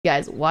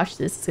Guys, watch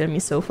this. It's gonna be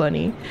so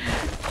funny.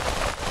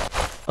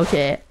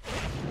 Okay.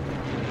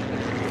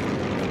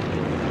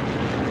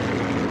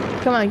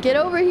 Come on, get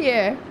over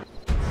here.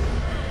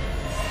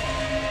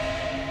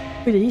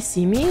 Wait, did he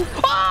see me?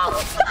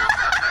 Oh!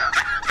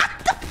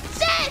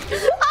 Shit!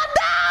 Oh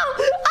no!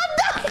 Oh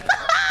no!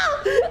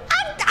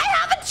 I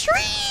have a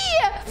tree!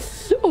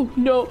 Oh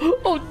no!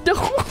 Oh no!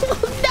 Oh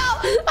no!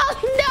 Oh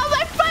no!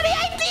 My funny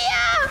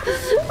idea!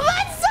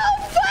 My so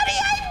funny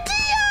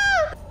idea!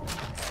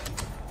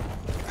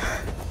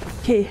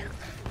 Okay.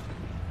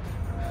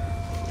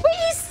 Wait,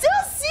 he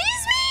still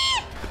sees me?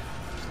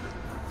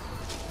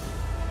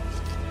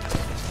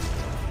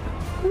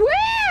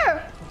 Where?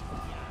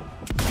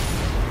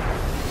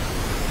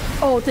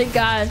 Oh, thank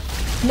God.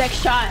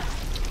 Next shot.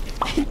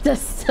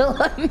 That's still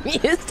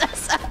amused.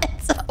 That's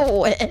a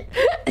win.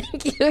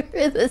 Thank you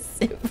for the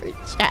super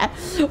chat.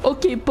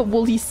 Okay, but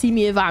will he see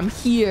me if I'm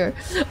here?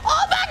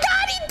 Oh my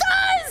God, he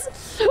does!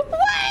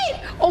 Wait!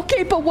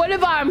 Okay, but what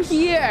if I'm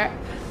here?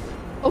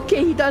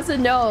 Okay, he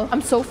doesn't know.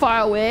 I'm so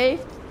far away.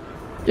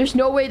 There's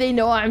no way they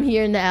know I'm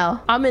here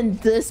now. I'm in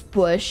this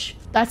bush.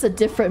 That's a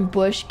different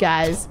bush,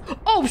 guys.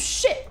 Oh,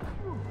 shit!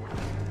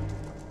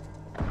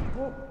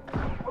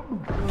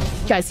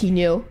 Guys, he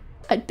knew.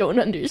 I don't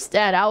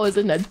understand. I was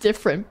in a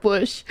different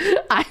bush.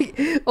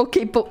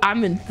 Okay, but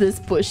I'm in this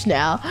bush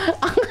now.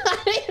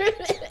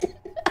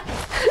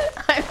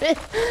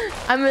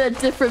 I'm in a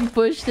different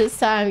bush this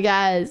time,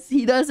 guys.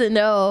 He doesn't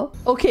know.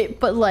 Okay,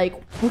 but like,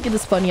 look at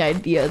this funny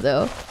idea,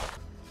 though.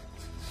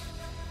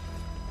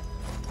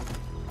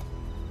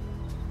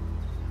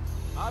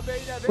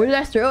 Where did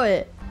I throw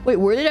it? Wait,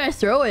 where did I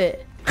throw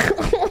it?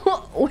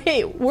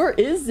 Wait, where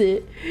is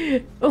it?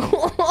 Wait,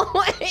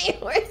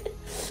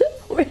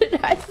 where did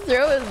I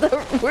throw it?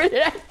 Where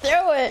did I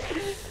throw it?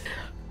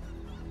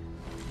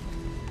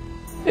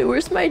 Wait,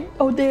 where's my...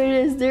 Oh, there it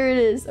is. There it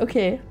is.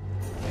 Okay.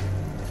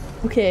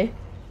 Okay.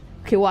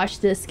 Okay, watch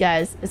this,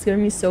 guys. It's gonna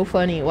be so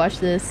funny. Watch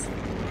this.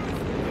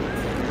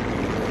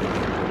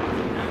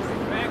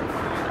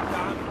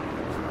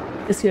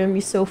 It's gonna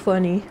be so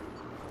funny.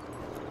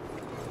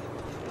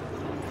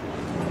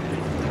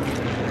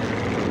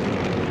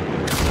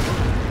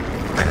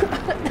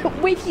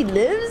 Wait, he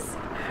lives?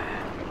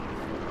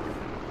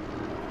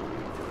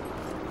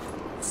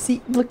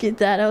 See, look at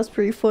that. That was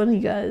pretty funny,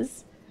 guys.